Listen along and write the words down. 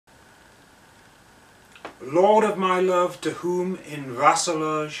Lord of my love, to whom in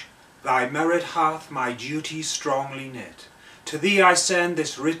vassalage thy merit hath my duty strongly knit, to thee I send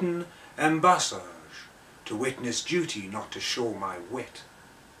this written embassage, to witness duty, not to show my wit.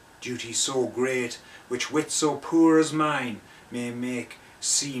 Duty so great, which wit so poor as mine may make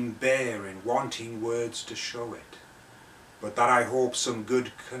seem bare in wanting words to show it, but that I hope some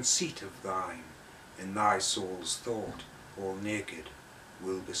good conceit of thine in thy soul's thought all naked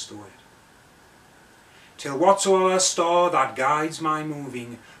will bestow it. Till whatsoever star that guides my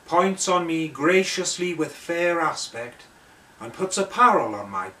moving points on me graciously with fair aspect, and puts apparel on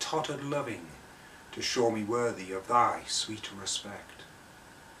my tattered loving, to show me worthy of thy sweet respect.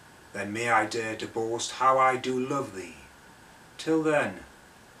 Then may I dare to boast how I do love thee, till then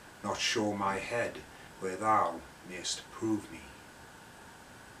not show my head where thou mayst prove me.